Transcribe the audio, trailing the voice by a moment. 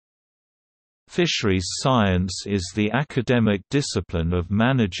Fisheries science is the academic discipline of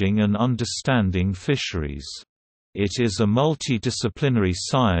managing and understanding fisheries. It is a multidisciplinary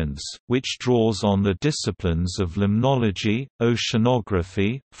science, which draws on the disciplines of limnology,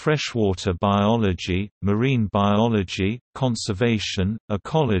 oceanography, freshwater biology, marine biology, conservation,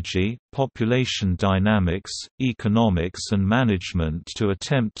 ecology, population dynamics, economics and management to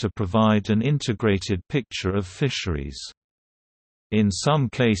attempt to provide an integrated picture of fisheries. In some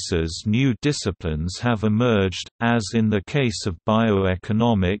cases new disciplines have emerged, as in the case of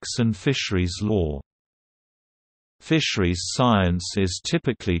bioeconomics and fisheries law. Fisheries science is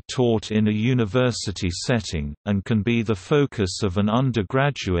typically taught in a university setting, and can be the focus of an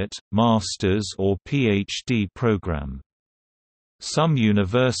undergraduate, master's or PhD program. Some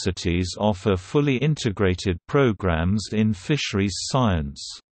universities offer fully integrated programs in fisheries science.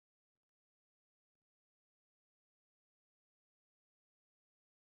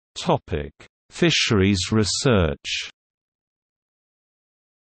 Fisheries research.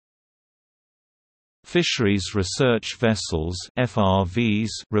 Fisheries research vessels (FRVs)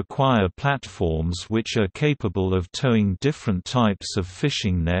 require platforms which are capable of towing different types of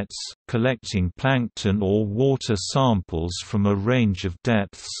fishing nets, collecting plankton or water samples from a range of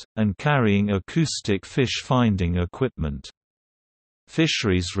depths, and carrying acoustic fish-finding equipment.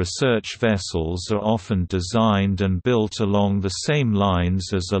 Fisheries research vessels are often designed and built along the same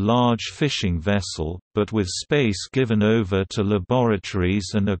lines as a large fishing vessel, but with space given over to laboratories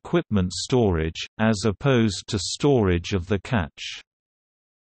and equipment storage, as opposed to storage of the catch.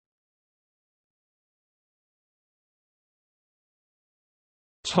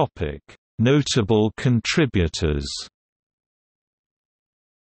 Notable contributors.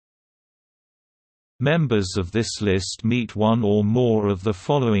 Members of this list meet one or more of the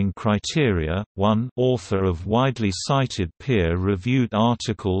following criteria: 1 author of widely cited peer-reviewed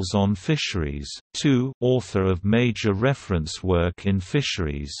articles on fisheries, 2 author of major reference work in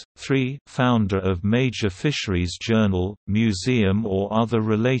fisheries, 3 founder of major fisheries journal, museum or other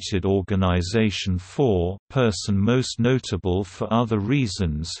related organization, 4 person most notable for other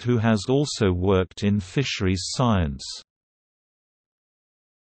reasons who has also worked in fisheries science.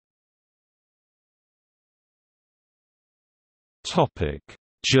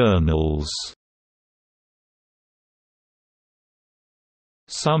 Journals.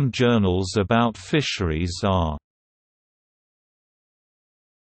 Some journals about fisheries are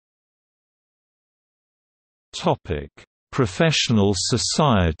Professional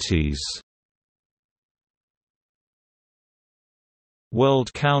societies.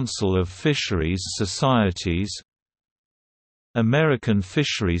 World Council of Fisheries Societies, American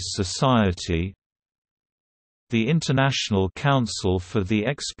Fisheries Society, the International Council for the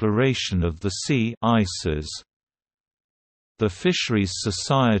Exploration of the Sea (ICES), the Fisheries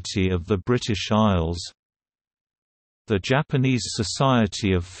Society of the British Isles, the Japanese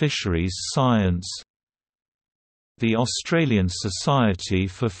Society of Fisheries Science, the Australian Society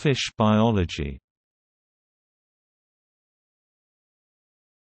for Fish Biology.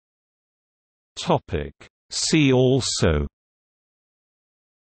 See also: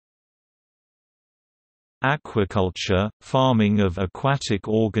 aquaculture, farming of aquatic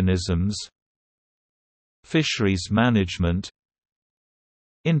organisms, fisheries management,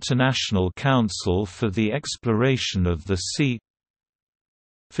 International Council for the Exploration of the Sea,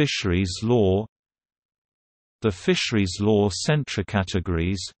 fisheries law, the fisheries law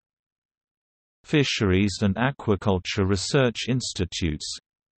centricategories, fisheries and aquaculture research institutes.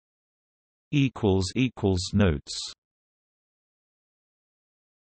 Notes